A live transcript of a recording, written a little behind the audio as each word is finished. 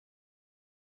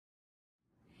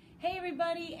Hey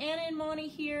everybody, Anna and Monty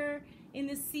here. In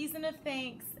this season of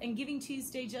thanks and Giving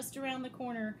Tuesday just around the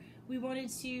corner, we wanted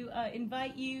to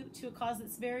invite you to a cause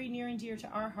that's very near and dear to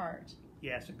our heart.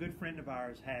 Yes, a good friend of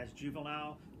ours has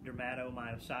juvenile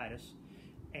dermatomyositis,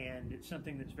 and it's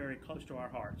something that's very close to our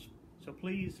hearts. So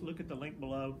please look at the link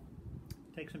below,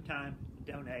 take some time,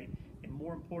 donate, and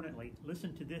more importantly,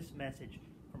 listen to this message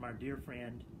from our dear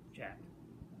friend, Jack.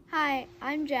 Hi,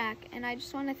 I'm Jack, and I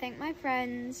just want to thank my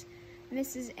friends,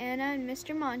 Mrs. Anna and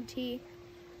Mr. Monty,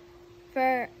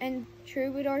 and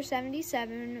Troubadour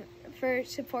 77 for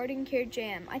supporting Cure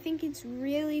Jam. I think it's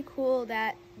really cool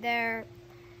that they're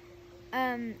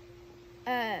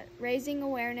raising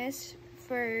awareness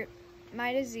for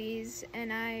my disease,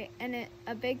 and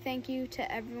a big thank you to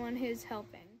everyone who's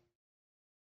helping.